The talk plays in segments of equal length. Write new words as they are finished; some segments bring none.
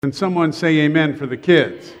And someone say amen for the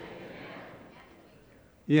kids.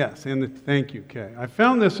 Yes, and thank you, Kay. I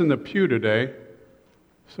found this in the pew today,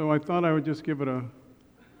 so I thought I would just give it a...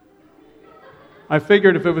 I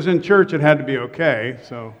figured if it was in church, it had to be okay,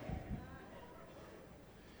 so...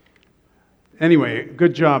 Anyway,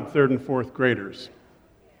 good job, third and fourth graders.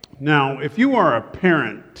 Now, if you are a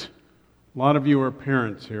parent, a lot of you are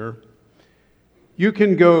parents here, you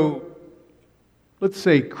can go, let's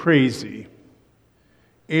say, crazy,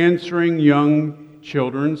 answering young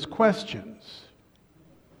children's questions.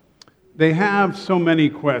 They have so many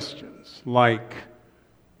questions, like,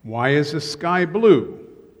 why is the sky blue?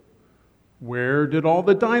 Where did all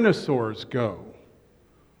the dinosaurs go?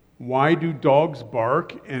 Why do dogs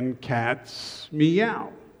bark and cats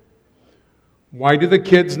meow? Why do the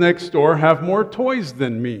kids next door have more toys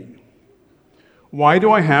than me? Why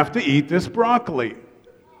do I have to eat this broccoli?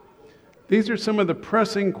 These are some of the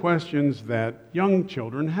pressing questions that young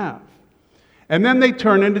children have. And then they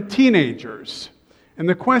turn into teenagers. And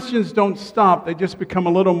the questions don't stop, they just become a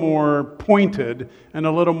little more pointed and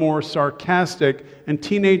a little more sarcastic, and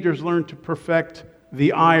teenagers learn to perfect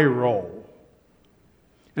the eye roll.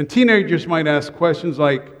 And teenagers might ask questions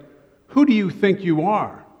like, who do you think you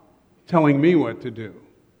are, telling me what to do?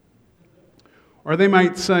 Or they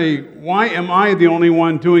might say, why am I the only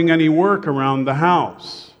one doing any work around the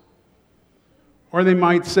house? Or they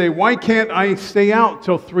might say, why can't I stay out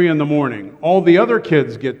till 3 a.m? All the other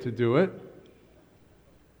kids get to do it.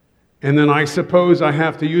 And then I suppose I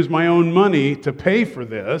have to use my own money to pay for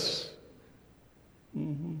this.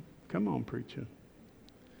 Come on, preacher.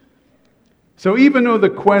 So even though the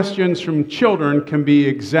questions from children can be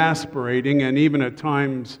exasperating and even at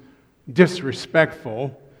times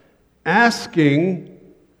disrespectful, asking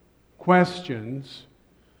questions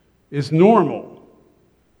is normal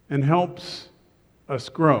and helps us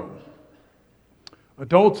grow.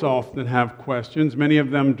 Adults often have questions, many of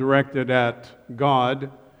them directed at God,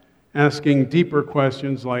 asking deeper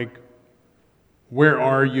questions like, where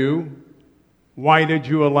are you? Why did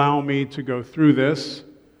you allow me to go through this?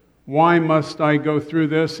 Why must I go through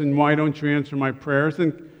this, and why don't you answer my prayers?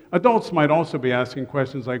 And adults might also be asking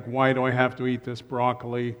questions like, why do I have to eat this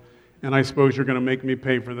broccoli? And I suppose you're going to make me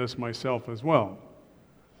pay for this myself as well.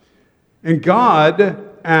 And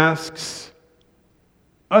God asks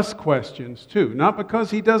us questions too, not because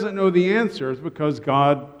He doesn't know the answers, because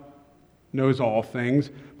God knows all things,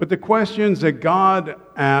 but the questions that God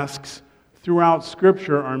asks throughout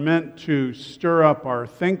Scripture are meant to stir up our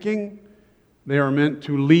thinking, they are meant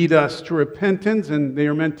to lead us to repentance, and they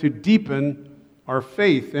are meant to deepen our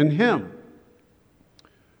faith in Him.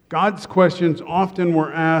 God's questions often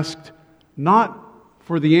were asked not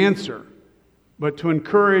for the answer, but to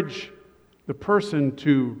encourage the person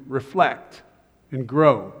to reflect and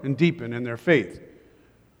grow and deepen in their faith.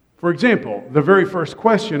 For example, the very first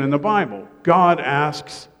question in the Bible, God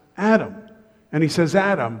asks Adam, and He says,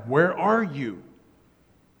 Adam, where are you?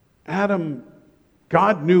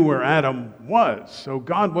 God knew where Adam was, so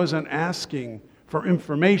God wasn't asking for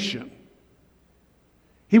information.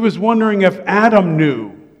 He was wondering if Adam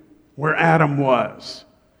knew where Adam was.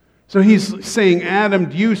 So He's saying, Adam,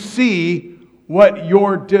 do you see what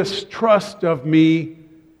your distrust of me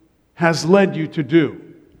has led you to do?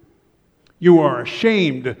 You are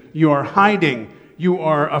ashamed, you are hiding, you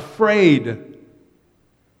are afraid.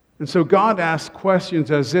 And so God asks questions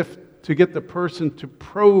as if to get the person to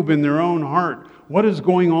probe in their own heart. What is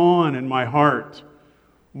going on in my heart?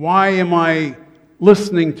 Why am I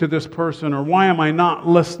listening to this person, or why am I not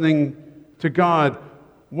listening to God?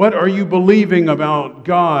 What are you believing about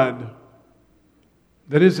God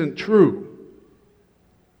that isn't true?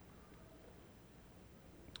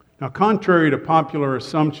 Now, contrary to popular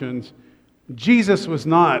assumptions, Jesus was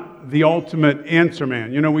not the ultimate answer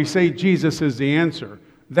man. You know, we say Jesus is the answer.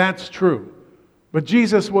 That's true. But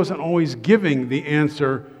Jesus wasn't always giving the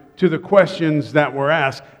answer to the questions that were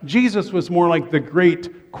asked. Jesus was more like the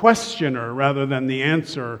great questioner rather than the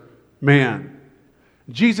answer man.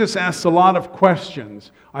 Jesus asks a lot of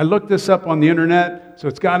questions. I looked this up on the internet, so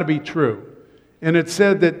it's got to be true. And it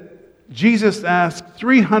said that Jesus asked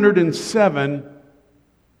 307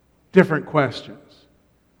 different questions.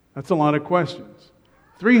 That's a lot of questions.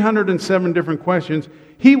 307 different questions.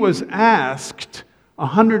 He was asked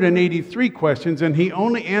 183 questions, and He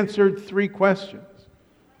only answered 3 questions.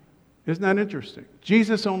 Isn't that interesting?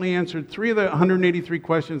 Jesus only answered 3 of the 183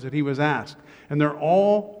 questions that He was asked, and they're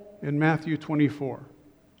all in Matthew 24.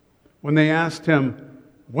 When they asked Him,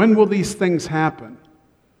 when will these things happen?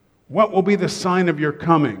 What will be the sign of your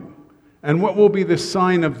coming? And what will be the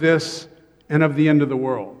sign of this and of the end of the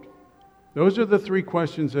world? Those are the 3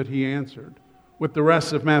 questions that He answered. with the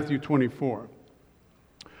rest of Matthew 24.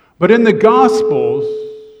 But in the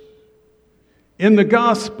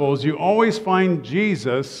Gospels, you always find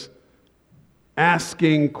Jesus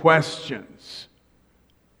asking questions.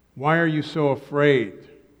 Why are you so afraid?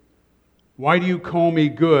 Why do you call me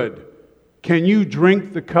good? Can you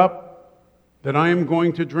drink the cup that I am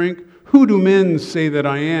going to drink? Who do men say that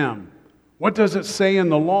I am? What does it say in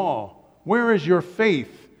the law? Where is your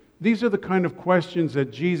faith? These are the kind of questions that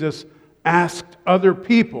Jesus asked other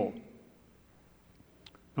people.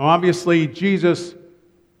 Now, obviously, Jesus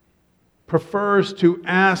prefers to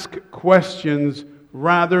ask questions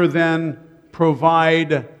rather than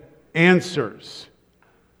provide answers.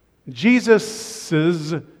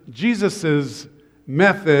 Jesus's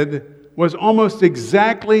method was almost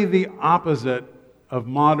exactly the opposite of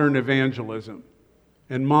modern evangelism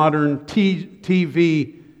and modern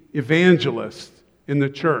TV evangelists in the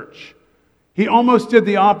church. He almost did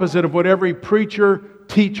the opposite of what every preacher,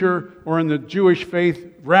 teacher, or in the Jewish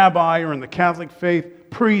faith, rabbi, or in the Catholic faith,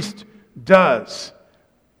 priest does.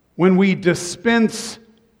 When we dispense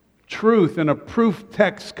truth in a proof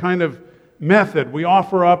text kind of method, we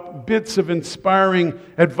offer up bits of inspiring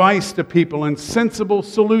advice to people and sensible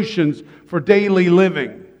solutions for daily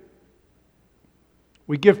living.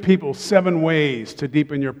 We give people 7 ways to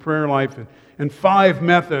deepen your prayer life and 5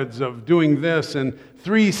 methods of doing this and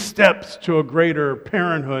 3 steps to a greater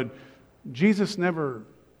parenthood. Jesus never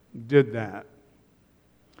did that.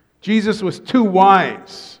 Jesus was too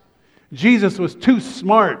wise. Jesus was too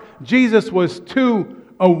smart. Jesus was too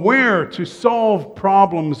aware to solve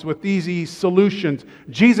problems with easy solutions.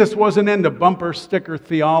 Jesus wasn't into bumper sticker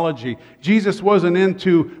theology. Jesus wasn't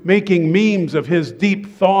into making memes of his deep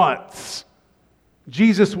thoughts.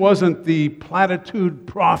 Jesus wasn't the platitude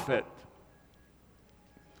prophet.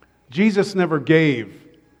 Jesus never gave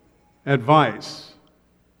advice.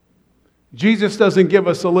 Jesus doesn't give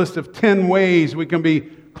us a list of 10 ways we can be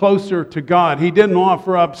closer to God. He didn't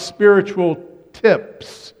offer up spiritual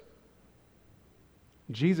tips.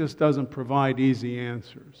 Jesus doesn't provide easy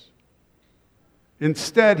answers.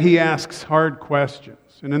 Instead, he asks hard questions.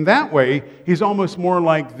 And in that way, he's almost more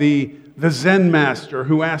like the Zen master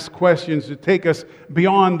who asks questions to take us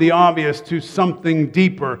beyond the obvious to something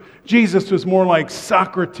deeper. Jesus was more like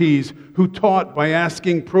Socrates who taught by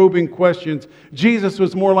asking probing questions. Jesus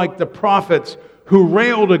was more like the prophets who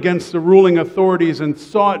railed against the ruling authorities and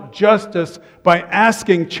sought justice by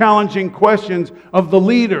asking challenging questions of the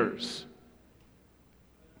leaders.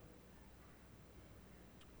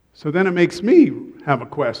 So then it makes me have a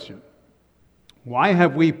question. Why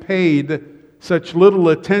have we paid such little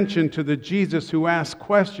attention to the Jesus who asks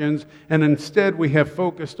questions, and instead we have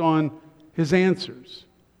focused on his answers?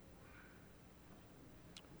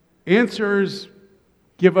 Answers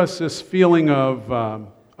give us this feeling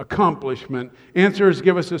of accomplishment. Answers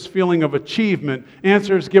give us this feeling of achievement.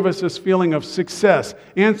 Answers give us this feeling of success.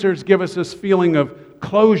 Answers give us this feeling of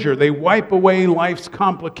closure. They wipe away life's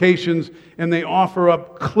complications and they offer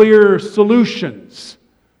up clear solutions.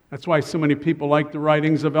 That's why so many people like the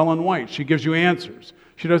writings of Ellen White. She gives you answers.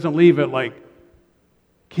 She doesn't leave it like,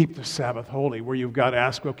 keep the Sabbath holy, where you've got to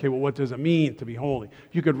ask, okay, well, what does it mean to be holy?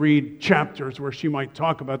 You could read chapters where she might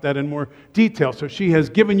talk about that in more detail. So she has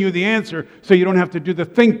given you the answer so you don't have to do the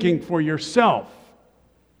thinking for yourself.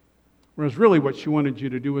 Whereas really what she wanted you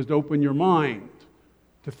to do was to open your mind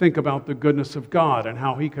to think about the goodness of God and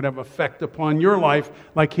how he could have effect upon your life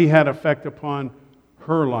like he had effect upon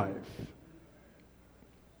her life.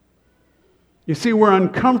 You see, we're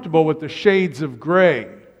uncomfortable with the shades of gray.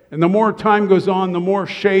 And the more time goes on, the more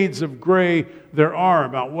shades of gray there are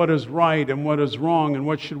about what is right and what is wrong and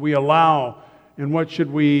what should we allow and what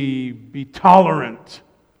should we be tolerant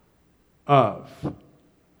of.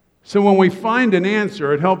 So when we find an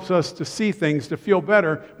answer, it helps us to see things, to feel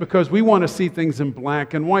better, because we want to see things in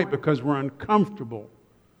black and white because we're uncomfortable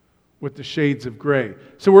with the shades of gray.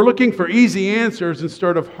 So we're looking for easy answers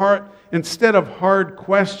instead of hard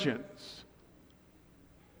questions.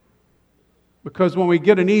 Because when we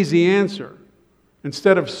get an easy answer,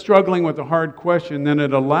 instead of struggling with a hard question, then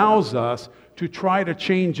it allows us to try to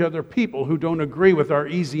change other people who don't agree with our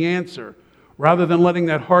easy answer, rather than letting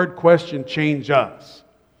that hard question change us.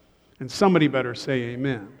 And somebody better say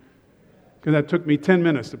amen. Because that took me 10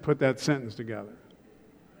 minutes to put that sentence together.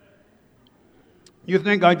 You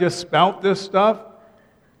think I just spout this stuff?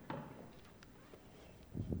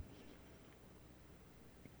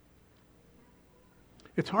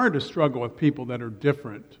 It's hard to struggle with people that are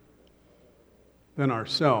different than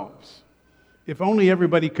ourselves. If only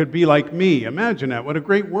everybody could be like me. Imagine that. What a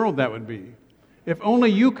great world that would be. If only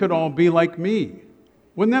you could all be like me.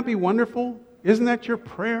 Wouldn't that be wonderful? Isn't that your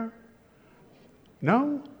prayer?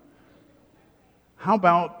 No? How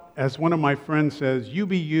about, as one of my friends says, you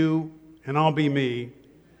be you and I'll be me,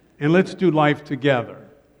 and let's do life together.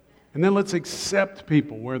 And then let's accept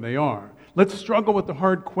people where they are. Let's struggle with the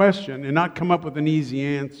hard question and not come up with an easy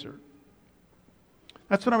answer.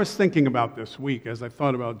 That's what I was thinking about this week as I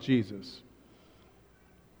thought about Jesus.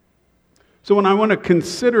 So when I want to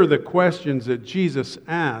consider the questions that Jesus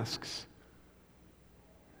asks,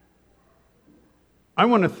 I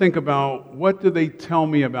want to think about, what do they tell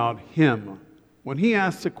me about him? When he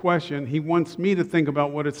asks a question, he wants me to think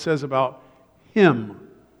about what it says about him.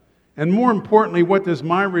 And more importantly, what does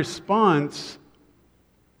my response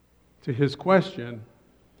to his question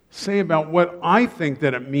say about what I think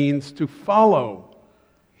that it means to follow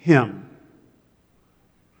him?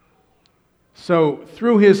 So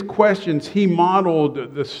through his questions, he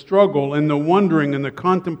modeled the struggle and the wondering and the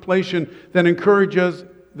contemplation that encourages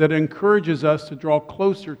us to draw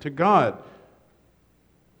closer to God,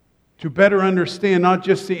 to better understand not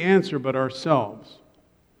just the answer, but ourselves.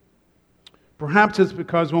 Perhaps it's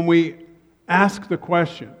because when we ask the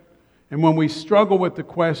question and when we struggle with the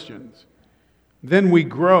questions, then we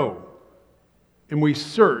grow and we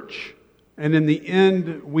search, and in the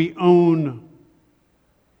end, we own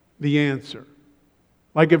the answer.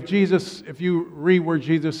 Like if you read where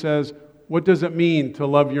Jesus says, what does it mean to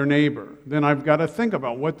love your neighbor? Then I've got to think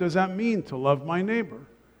about, what does that mean to love my neighbor?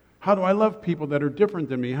 How do I love people that are different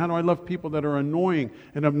than me? How do I love people that are annoying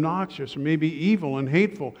and obnoxious or maybe evil and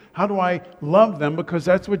hateful? How do I love them? Because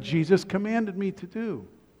that's what Jesus commanded me to do.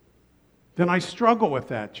 Then I struggle with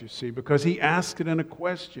that, you see, because he asked it in a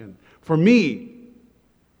question for me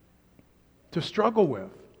to struggle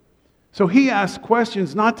with. So he asked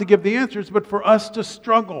questions not to give the answers, but for us to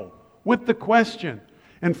struggle with the question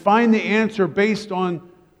and find the answer based on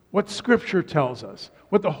what Scripture tells us,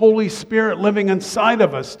 what the Holy Spirit living inside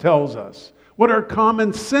of us tells us, what our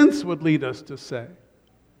common sense would lead us to say.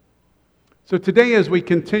 So today, as we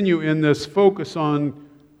continue in this focus on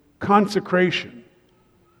consecration,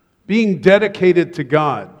 being dedicated to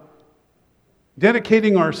God,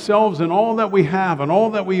 dedicating ourselves and all that we have and all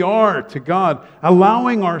that we are to God,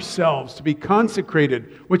 allowing ourselves to be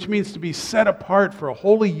consecrated, which means to be set apart for a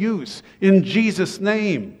holy use in Jesus'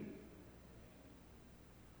 name.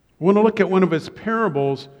 I want to look at one of his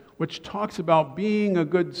parables, which talks about being a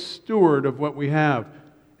good steward of what we have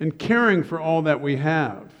and caring for all that we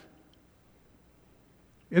have.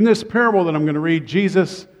 In this parable that I'm going to read,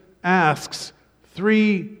 Jesus asks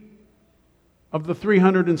 3 of the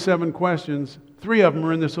 307 questions. 3 of them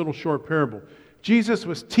are in this little short parable. Jesus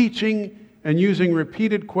was teaching and using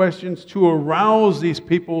repeated questions to arouse these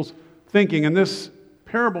people's thinking. And this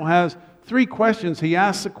parable has 3 questions. He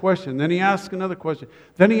asks a question, then he asks another question,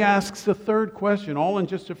 then he asks the third question, all in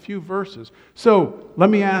just a few verses. So let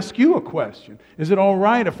me ask you a question. Is it all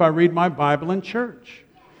right if I read my Bible in church?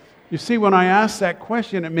 You see, when I ask that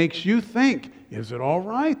question, it makes you think, is it all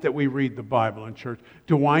right that we read the Bible in church?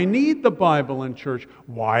 Do I need the Bible in church?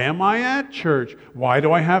 Why am I at church? Why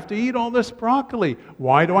do I have to eat all this broccoli?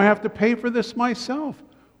 Why do I have to pay for this myself?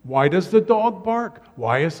 Why does the dog bark?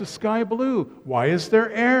 Why is the sky blue? Why is there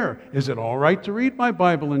air? Is it all right to read my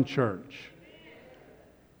Bible in church?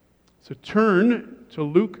 So turn to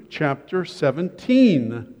Luke chapter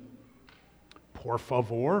 17. Por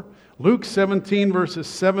favor. Luke 17 verses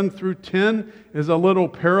 7 through 10 is a little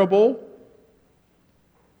parable.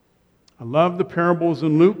 I love the parables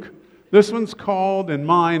in Luke. This one's called, in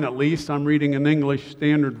mine at least, I'm reading an English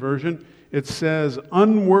Standard Version, it says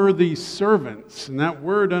unworthy servants. And that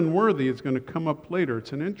word unworthy is going to come up later.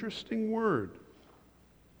 It's an interesting word.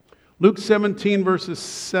 Luke 17 verses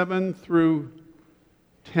 7 through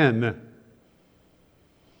 10.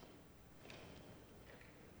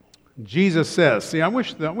 Jesus says, see, I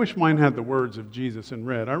wish mine had the words of Jesus in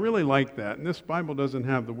red. I really like that. And this Bible doesn't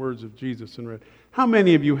have the words of Jesus in red. How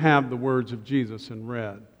many of you have the words of Jesus in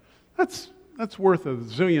red? That's worth $1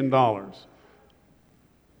 zillion.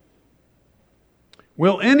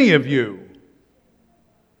 Will any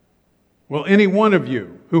one of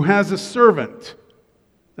you who has a servant,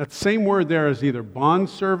 that same word there is either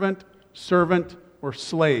bondservant, servant, or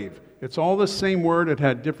slave. It's all the same word. It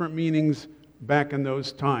had different meanings back in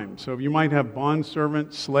those times. So you might have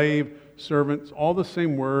bondservant, slave, servant, all the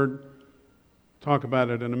same word. Talk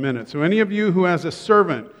about it in a minute. So any of you who has a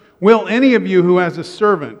servant, will any of you who has a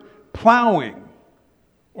servant plowing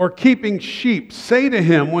or keeping sheep say to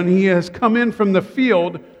him when he has come in from the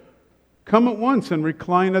field, come at once and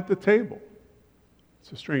recline at the table?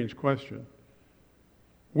 It's a strange question.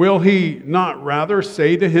 Will he not rather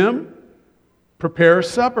say to him, prepare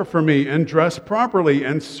supper for me and dress properly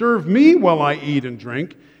and serve me while I eat and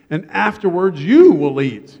drink, and afterwards you will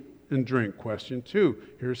eat and drink. Question 2.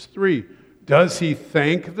 Here's 3. Does he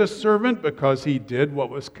thank the servant because he did what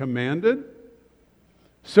was commanded?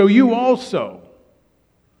 So you also,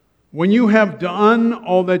 when you have done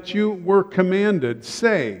all that you were commanded,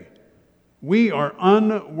 say, we are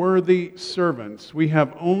unworthy servants. We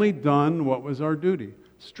have only done what was our duty.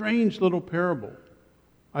 Strange little parable.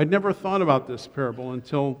 I'd never thought about this parable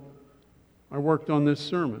until I worked on this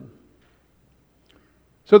sermon.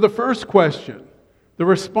 So the first question, the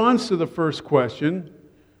response to the first question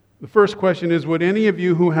is, would any of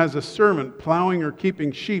you who has a servant plowing or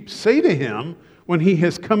keeping sheep say to him, when he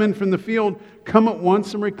has come in from the field, come at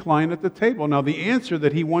once and recline at the table? Now the answer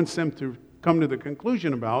that he wants them to come to the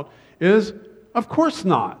conclusion about is, of course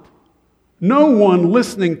not. No one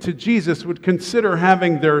listening to Jesus would consider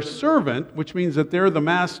having their servant, which means that they're the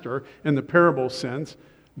master in the parable sense,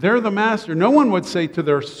 they're the master. No one would say to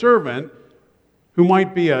their servant, who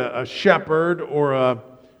might be a shepherd or a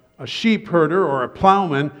sheep herder or a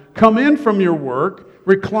plowman, come in from your work,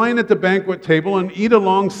 recline at the banquet table, and eat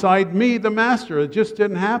alongside me, the master. It just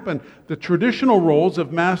didn't happen. The traditional roles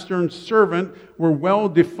of master and servant were well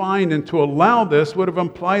defined, and to allow this would have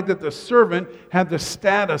implied that the servant had the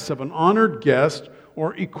status of an honored guest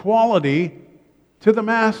or equality to the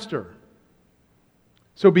master.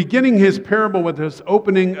 So beginning his parable with this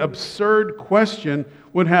opening absurd question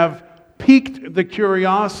would have piqued the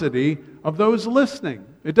curiosity of those listening.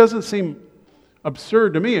 It doesn't seem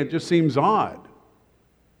absurd to me, it just seems odd.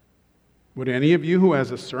 Would any of you who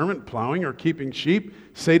has a servant plowing or keeping sheep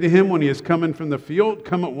say to him when he is coming from the field,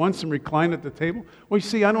 come at once and recline at the table? Well, you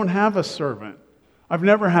see, I don't have a servant. I've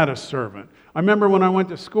never had a servant. I remember when I went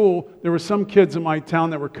to school, there were some kids in my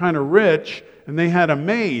town that were kind of rich, and they had a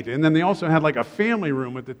maid, and then they also had like a family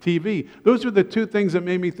room with the TV. Those are the two things that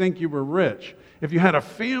made me think you were rich. If you had a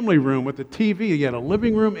family room with the TV, you had a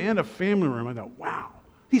living room and a family room. I thought, wow,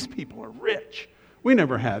 these people are rich. We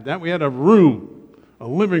never had that. We had a room, a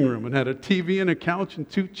living room, and had a TV and a couch and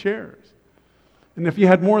 2 chairs. And if you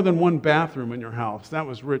had more than one bathroom in your house, that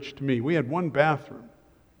was rich to me. We had 1 bathroom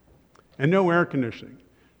and no air conditioning.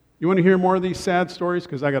 You want to hear more of these sad stories?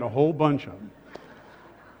 Because I got a whole bunch of them.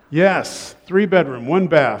 Yes, 3 bedroom, 1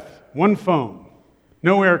 bath, 1 phone,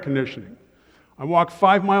 no air conditioning. I walked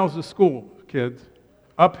 5 miles to school, kids,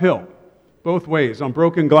 uphill, both ways, on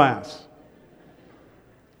broken glass.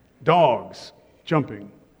 Dogs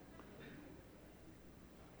jumping.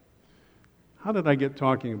 How did I get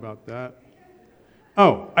talking about that?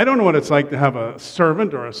 Oh, I don't know what it's like to have a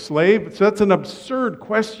servant or a slave. So that's an absurd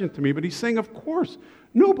question to me. But he's saying, of course,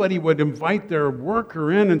 nobody would invite their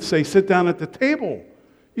worker in and say, sit down at the table.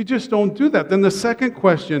 You just don't do that. Then the second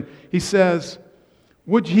question, he says,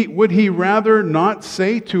 would he rather not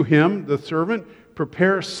say to him, the servant,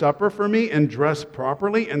 prepare supper for me and dress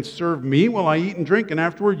properly and serve me while I eat and drink, and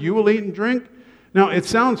afterward you will eat and drink? Now, it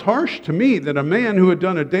sounds harsh to me that a man who had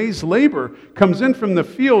done a day's labor comes in from the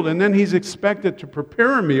field and then he's expected to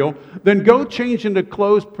prepare a meal, then go change into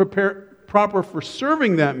clothes proper for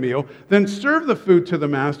serving that meal, then serve the food to the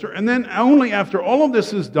master, and then only after all of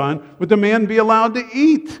this is done would the man be allowed to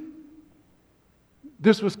eat.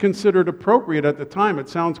 This was considered appropriate at the time. It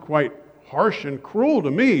sounds quite harsh and cruel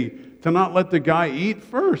to me to not let the guy eat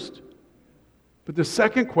first. But the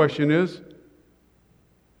second question is,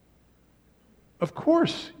 of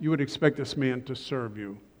course you would expect this man to serve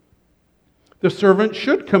you. The servant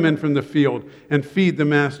should come in from the field and feed the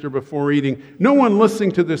master before eating. No one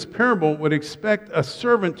listening to this parable would expect a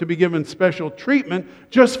servant to be given special treatment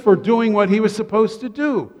just for doing what he was supposed to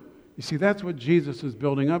do. You see, that's what Jesus is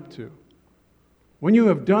building up to. When you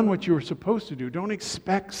have done what you were supposed to do, don't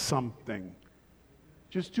expect something.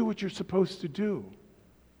 Just do what you're supposed to do.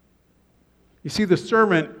 You see, the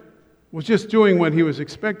servant was just doing what he was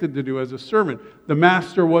expected to do as a servant. The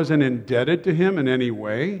master wasn't indebted to him in any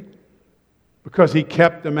way because he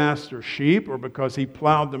kept the master's sheep or because he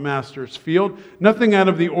plowed the master's field. Nothing out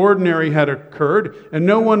of the ordinary had occurred, and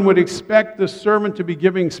no one would expect the servant to be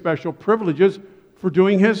giving special privileges for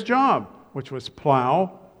doing his job, which was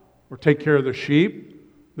plow or take care of the sheep,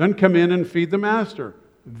 then come in and feed the master.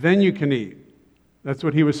 Then you can eat. That's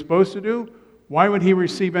what he was supposed to do. Why would he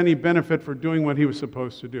receive any benefit for doing what he was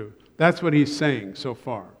supposed to do? That's what he's saying so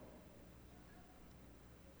far.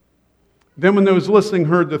 Then when those listening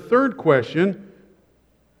heard the third question,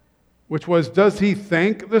 which was, does he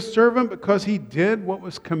thank the servant because he did what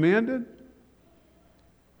was commanded?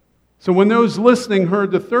 So when those listening heard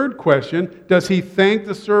the third question, does he thank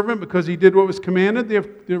the servant because he did what was commanded?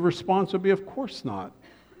 The response would be, of course not.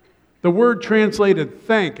 The word translated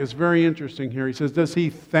thank is very interesting here. He says, does he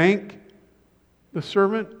thank the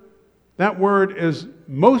servant? That word is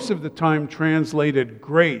most of the time translated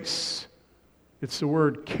grace. It's the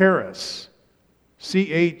word charis,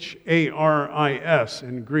 charis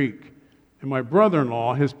in Greek. And my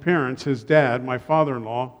brother-in-law, his parents, his dad, my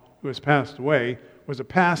father-in-law, who has passed away, was a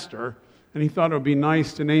pastor, and he thought it would be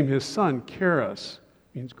nice to name his son charis.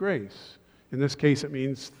 It means grace. In this case, it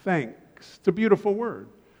means thanks. It's a beautiful word.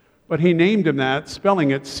 But he named him that,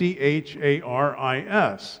 spelling it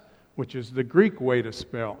charis, which is the Greek way to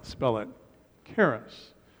spell it,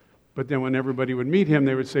 charis. But then when everybody would meet him,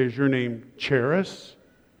 they would say, "Is your name Charis?"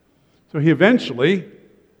 So he eventually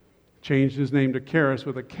changed his name to Charis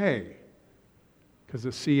with a K, because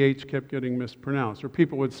the CH kept getting mispronounced. Or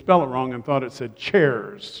people would spell it wrong and thought it said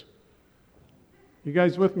chairs. You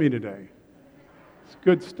guys with me today? It's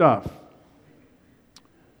good stuff.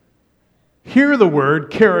 Here the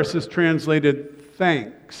word charis is translated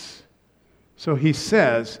thanks. So he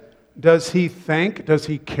says, does he thank? Does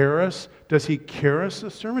he charis? Does he charis the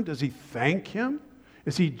servant? Does he thank him?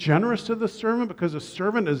 Is he generous to the servant because the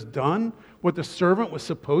servant has done what the servant was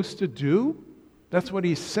supposed to do? That's what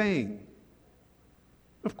he's saying.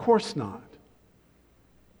 Of course not.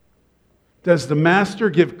 Does the master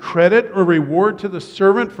give credit or reward to the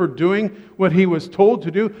servant for doing what he was told to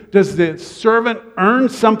do? Does the servant earn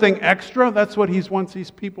something extra? That's what he wants these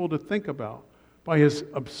people to think about by his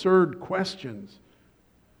absurd questions.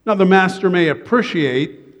 Now, the master may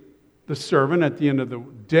appreciate the servant at the end of the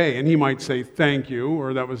day, and he might say thank you,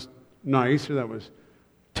 or that was nice, or that was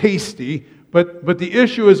tasty, but the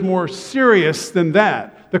issue is more serious than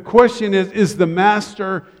that. The question is the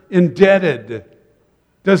master indebted?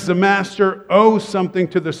 Does the master owe something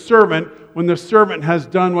to the servant when the servant has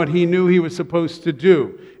done what he knew he was supposed to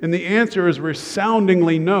do? And the answer is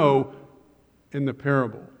resoundingly no in the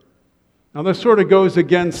parable. Now, this sort of goes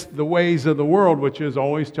against the ways of the world, which is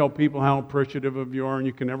always tell people how appreciative of you are, and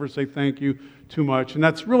you can never say thank you too much. And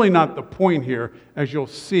that's really not the point here, as you'll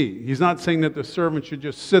see. He's not saying that the servant should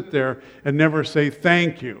just sit there and never say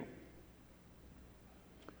thank you.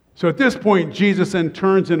 So at this point, Jesus then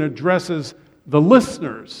turns and addresses the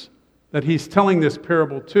listeners that he's telling this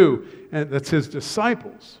parable to, and that's his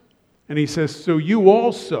disciples. And he says, so you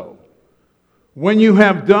also, when you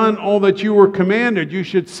have done all that you were commanded, you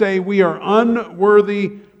should say, we are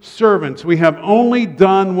unworthy servants. We have only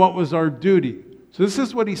done what was our duty. So this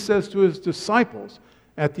is what he says to his disciples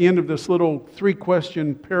at the end of this little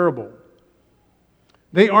 3-question parable.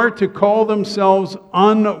 They are to call themselves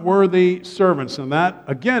unworthy servants. And that,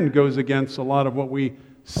 again, goes against a lot of what we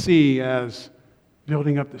see as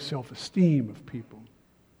building up the self-esteem of people.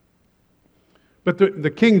 But the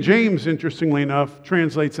King James, interestingly enough,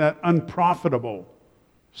 translates that unprofitable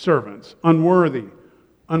servants, unworthy,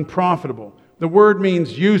 unprofitable. The word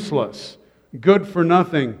means useless, good for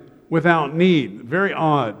nothing, without need. Very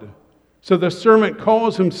odd. So the servant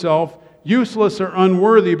calls himself useless or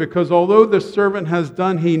unworthy because although the servant has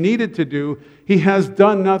done he needed to do, he has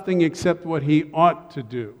done nothing except what he ought to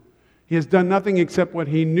do. He has done nothing except what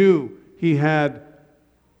he knew he had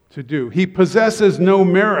to do. He possesses no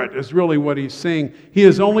merit, is really what he's saying. He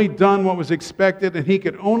has only done what was expected, and he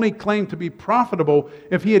could only claim to be profitable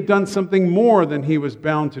if he had done something more than he was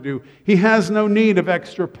bound to do. He has no need of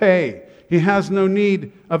extra pay. He has no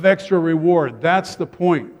need of extra reward. That's the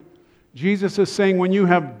point. Jesus is saying when you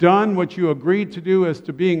have done what you agreed to do as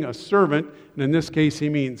to being a servant, and in this case he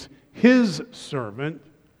means his servant,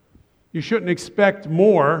 you shouldn't expect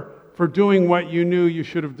more for doing what you knew you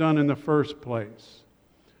should have done in the first place.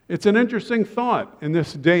 It's an interesting thought in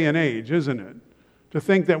this day and age, isn't it? To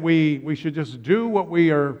think that we should just do what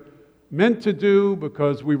we are meant to do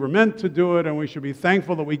because we were meant to do it, and we should be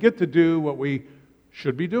thankful that we get to do what we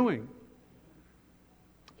should be doing.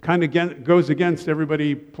 Kind of goes against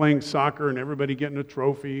everybody playing soccer and everybody getting a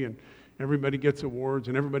trophy and everybody gets awards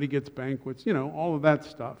and everybody gets banquets, all of that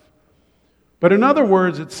stuff. But in other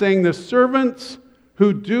words, it's saying the servants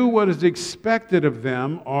who do what is expected of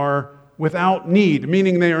them are without need,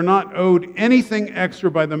 meaning they are not owed anything extra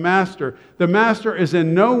by the master. The master is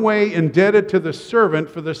in no way indebted to the servant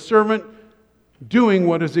for the servant doing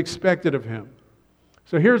what is expected of him.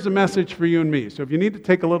 So here's the message for you and me. So if you need to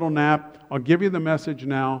take a little nap, I'll give you the message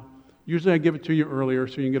now. Usually I give it to you earlier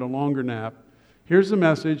so you can get a longer nap. Here's the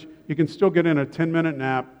message. You can still get in a 10-minute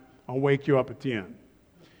nap. I'll wake you up at the end.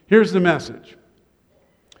 Here's the message.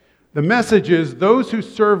 The message is, those who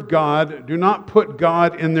serve God do not put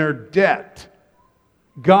God in their debt.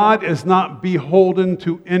 God is not beholden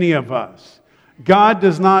to any of us. God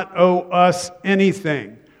does not owe us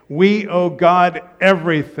anything. We owe God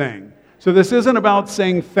everything. So this isn't about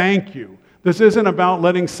saying thank you. This isn't about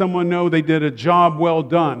letting someone know they did a job well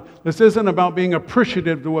done. This isn't about being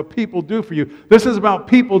appreciative to what people do for you. This is about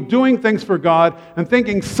people doing things for God and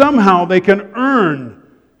thinking somehow they can earn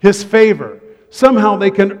His favor. Somehow they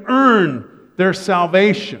can earn their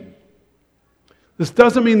salvation. This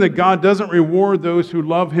doesn't mean that God doesn't reward those who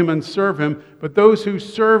love Him and serve Him, but those who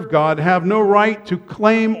serve God have no right to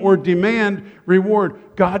claim or demand reward.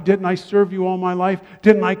 God, didn't I serve you all my life?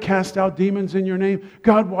 Didn't I cast out demons in your name?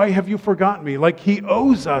 God, why have you forgotten me? Like He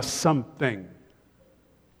owes us something.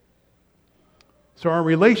 So our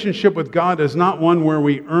relationship with God is not one where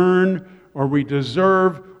we earn or we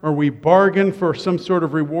deserve or we bargain for some sort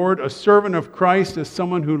of reward. A servant of Christ is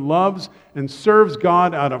someone who loves and serves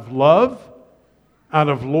God out of love, out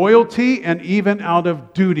of loyalty, and even out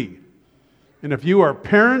of duty. And if you are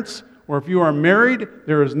parents or if you are married,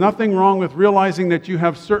 there is nothing wrong with realizing that you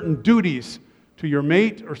have certain duties to your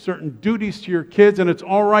mate or certain duties to your kids, and it's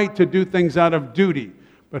all right to do things out of duty.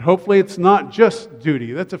 But hopefully it's not just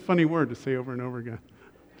duty. That's a funny word to say over and over again.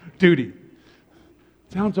 Duty.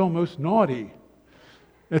 Sounds almost naughty.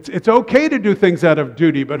 It's okay to do things out of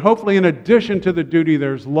duty, but hopefully in addition to the duty,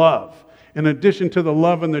 there's love. In addition to the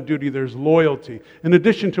love and the duty, there's loyalty. In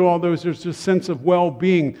addition to all those, there's this sense of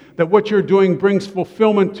well-being, that what you're doing brings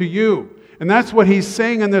fulfillment to you. And that's what He's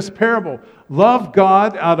saying in this parable. Love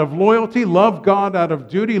God out of loyalty, love God out of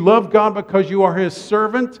duty, love God because you are His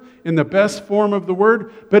servant in the best form of the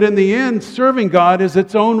word. But in the end, serving God is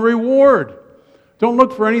its own reward. Don't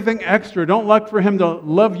look for anything extra. Don't look for Him to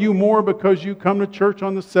love you more because you come to church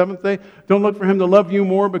on the seventh day. Don't look for Him to love you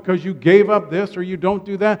more because you gave up this or you don't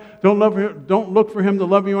do that. Don't look for Him to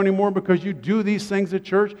love you anymore because you do these things at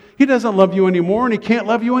church. He doesn't love you anymore, and He can't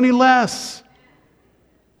love you any less.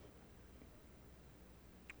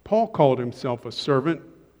 Paul called himself a servant.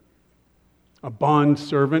 A bond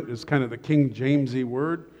servant is kind of the King Jamesy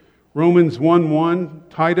word. Romans 1:1,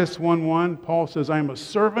 Titus 1:1, Paul says, I am a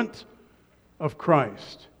servant of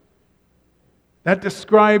Christ. That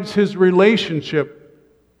describes his relationship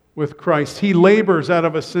with Christ. He labors out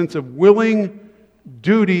of a sense of willing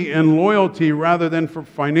duty and loyalty rather than for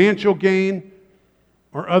financial gain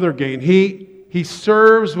or other gain. He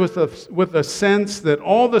serves with a sense that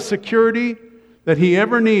all the security that he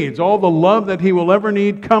ever needs, all the love that he will ever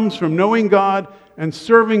need, comes from knowing God and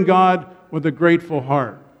serving God with a grateful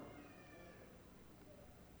heart.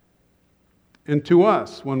 And to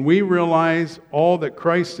us, when we realize all that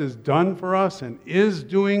Christ has done for us and is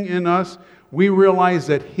doing in us, we realize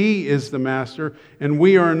that He is the master and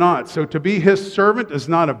we are not. So to be His servant is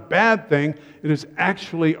not a bad thing. It is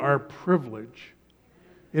actually our privilege.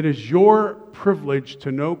 It is your privilege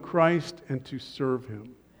to know Christ and to serve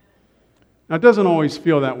Him. Now, it doesn't always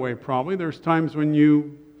feel that way, probably. There's times when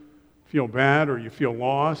you feel bad or you feel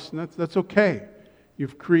lost, and that's okay.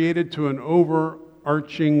 You've created to an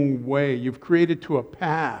overarching way. You've created to a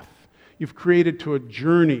path. You've created to a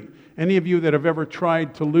journey. Any of you that have ever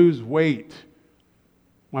tried to lose weight,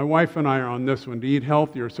 my wife and I are on this one, to eat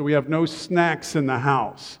healthier, so we have no snacks in the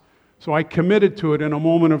house. So I committed to it in a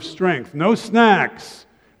moment of strength. No snacks.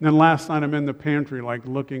 And then last night I'm in the pantry like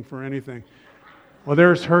looking for anything. Well,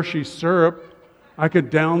 there's Hershey's syrup. I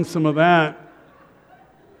could down some of that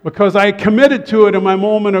because I committed to it in my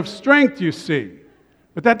moment of strength, you see.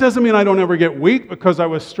 But that doesn't mean I don't ever get weak because I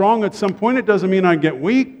was strong at some point. It doesn't mean I get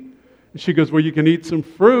weak. And she goes, well, you can eat some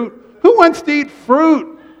fruit. Who wants to eat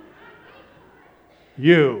fruit?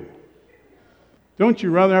 You. Don't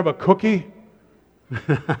you rather have a cookie?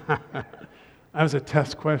 That was a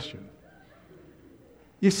test question.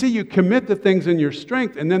 You see, you commit to things in your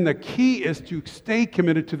strength, and then the key is to stay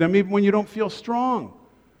committed to them even when you don't feel strong.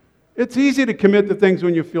 It's easy to commit to things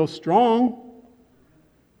when you feel strong.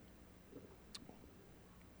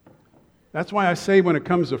 That's why I say when it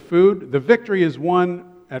comes to food, the victory is won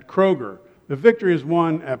at Kroger. The victory is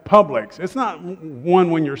won at Publix. It's not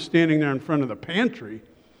won when you're standing there in front of the pantry.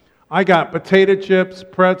 I got potato chips,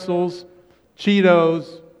 pretzels,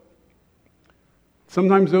 Cheetos.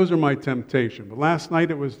 Sometimes those are my temptation. But last night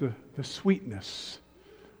it was the sweetness.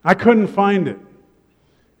 I couldn't find it.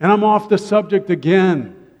 And I'm off the subject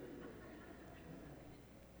again.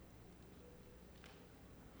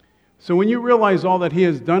 So when you realize all that He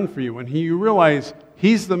has done for you, when you realize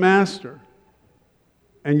He's the master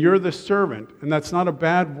and you're the servant, and that's not a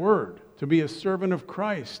bad word, to be a servant of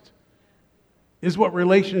Christ is what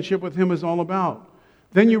relationship with Him is all about.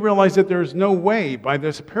 Then you realize that there's no way, by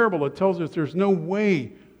this parable it tells us there's no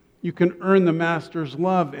way you can earn the master's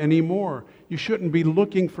love anymore. You shouldn't be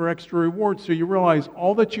looking for extra rewards. So you realize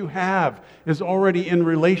all that you have is already in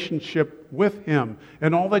relationship with him.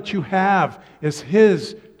 And all that you have is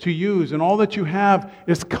his to use. And all that you have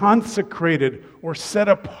is consecrated or set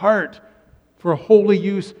apart for holy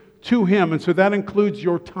use to him. And so that includes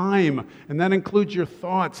your time, and that includes your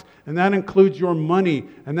thoughts, and that includes your money,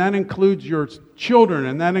 and that includes your children,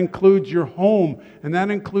 and that includes your home, and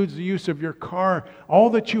that includes the use of your car.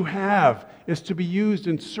 All that you have is to be used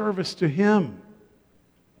in service to him.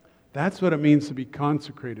 That's what it means to be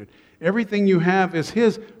consecrated. Everything you have is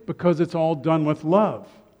his because it's all done with love.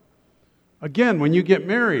 Again, when you get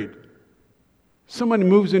married, someone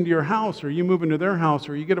moves into your house, or you move into their house,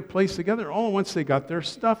 or you get a place together, all once they got their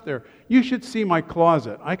stuff there. You should see my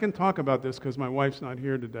closet. I can talk about this because my wife's not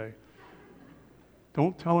here today.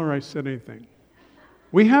 Don't tell her I said anything.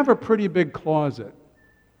 We have a pretty big closet.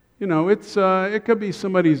 You know, it could be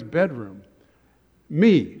somebody's bedroom.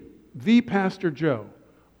 Me, the Pastor Joe,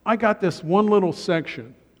 I got this one little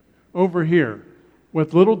section over here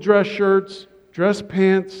with little dress shirts, dress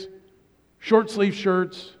pants, short sleeve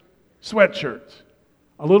shirts, sweatshirts,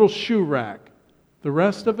 a little shoe rack. The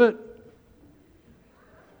rest of it,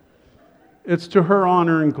 it's to her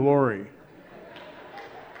honor and glory.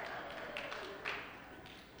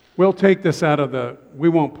 We'll take this we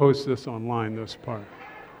won't post this online, this part.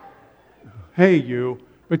 Hey, you.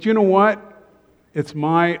 But you know what? It's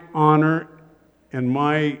my honor and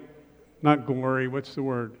my, not glory, what's the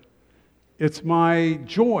word? It's my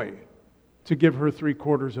joy to give her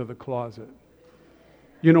 3/4 of the closet.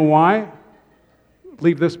 You know why?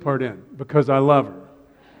 Leave this part in, because I love her.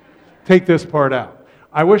 Take this part out.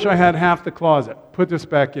 I wish I had half the closet. Put this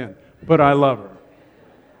back in, but I love her.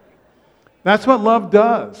 That's what love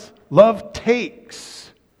does. Love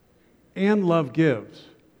takes and love gives.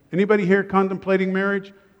 Anybody here contemplating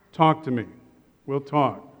marriage? Talk to me. We'll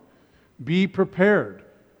talk. Be prepared.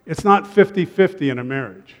 It's not 50-50 in a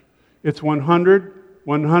marriage. It's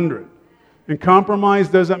 100-100. And compromise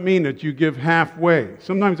doesn't mean that you give halfway.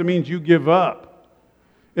 Sometimes it means you give up.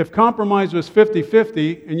 If compromise was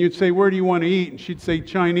 50-50 and you'd say, where do you want to eat? And she'd say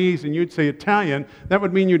Chinese and you'd say Italian, that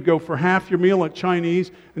would mean you'd go for half your meal at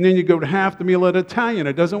Chinese and then you'd go to half the meal at Italian.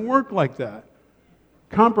 It doesn't work like that.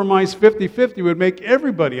 Compromise 50-50 would make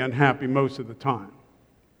everybody unhappy most of the time.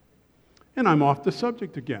 And I'm off the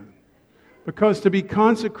subject again. Because to be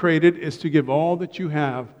consecrated is to give all that you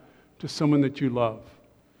have to someone that you love.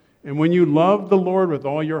 And when you love the Lord with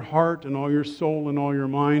all your heart and all your soul and all your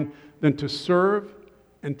mind, then to serve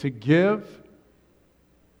and to give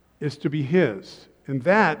is to be his. And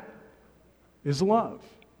that is love.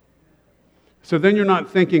 So then you're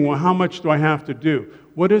not thinking, well, how much do I have to do?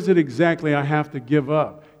 What is it exactly I have to give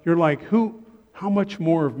up? You're like, how much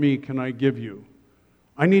more of me can I give you?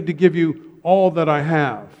 I need to give you all that I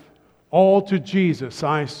have. All to Jesus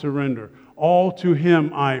I surrender. All to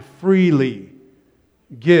him I freely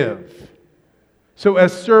give. So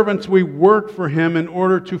as servants, we work for him in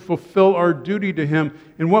order to fulfill our duty to him.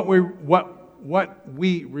 And what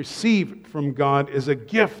we receive from God is a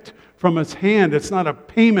gift from his hand. It's not a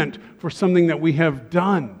payment for something that we have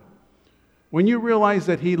done. When you realize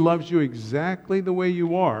that he loves you exactly the way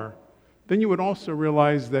you are, then you would also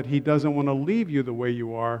realize that he doesn't want to leave you the way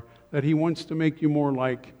you are, that he wants to make you more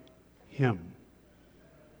like him.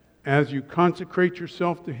 As you consecrate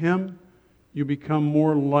yourself to him, you become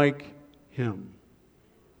more like him.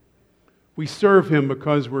 We serve him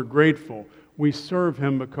because we're grateful. We serve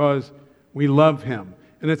him because we love him.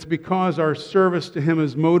 And it's because our service to him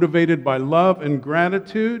is motivated by love and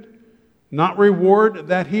gratitude, not reward,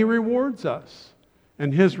 that he rewards us.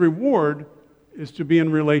 And his reward is to be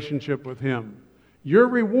in relationship with him. Your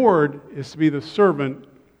reward is to be the servant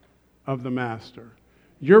of the master.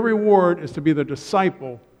 Your reward is to be the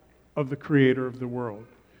disciple of the creator of the world.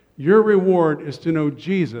 Your reward is to know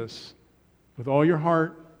Jesus with all your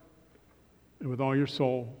heart and with all your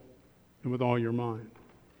soul and with all your mind.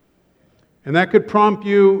 And that could prompt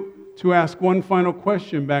you to ask one final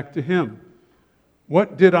question back to him.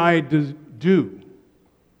 What did I do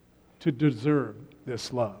to deserve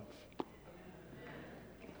this love?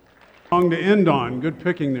 Song to end on. Good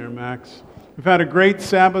picking there, Max. We've had a great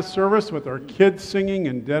Sabbath service with our kids singing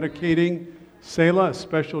and dedicating Selah, a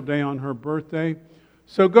special day on her birthday.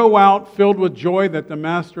 So go out filled with joy that the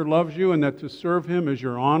Master loves you and that to serve him is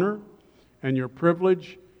your honor and your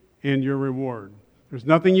privilege and your reward. There's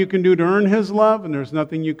nothing you can do to earn his love, and there's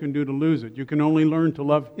nothing you can do to lose it. You can only learn to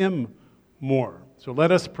love him more. So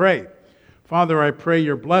let us pray. Father, I pray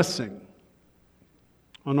your blessing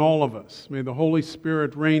on all of us. May the Holy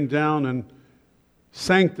Spirit rain down and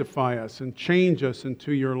sanctify us and change us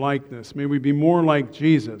into your likeness. May we be more like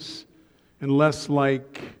Jesus and less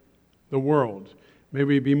like the world. May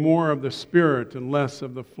we be more of the Spirit and less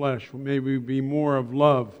of the flesh. May we be more of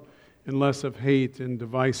love and less of hate and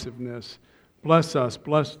divisiveness. Bless us.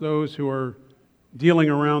 Bless those who are dealing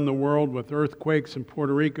around the world with earthquakes in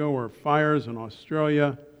Puerto Rico or fires in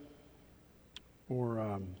Australia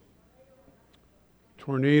or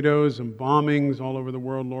tornadoes and bombings all over the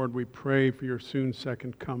world. Lord, we pray for your soon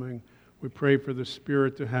second coming. We pray for the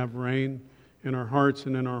Spirit to have reign in our hearts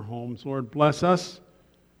and in our homes. Lord, bless us.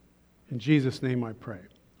 In Jesus' name I pray.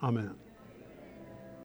 Amen.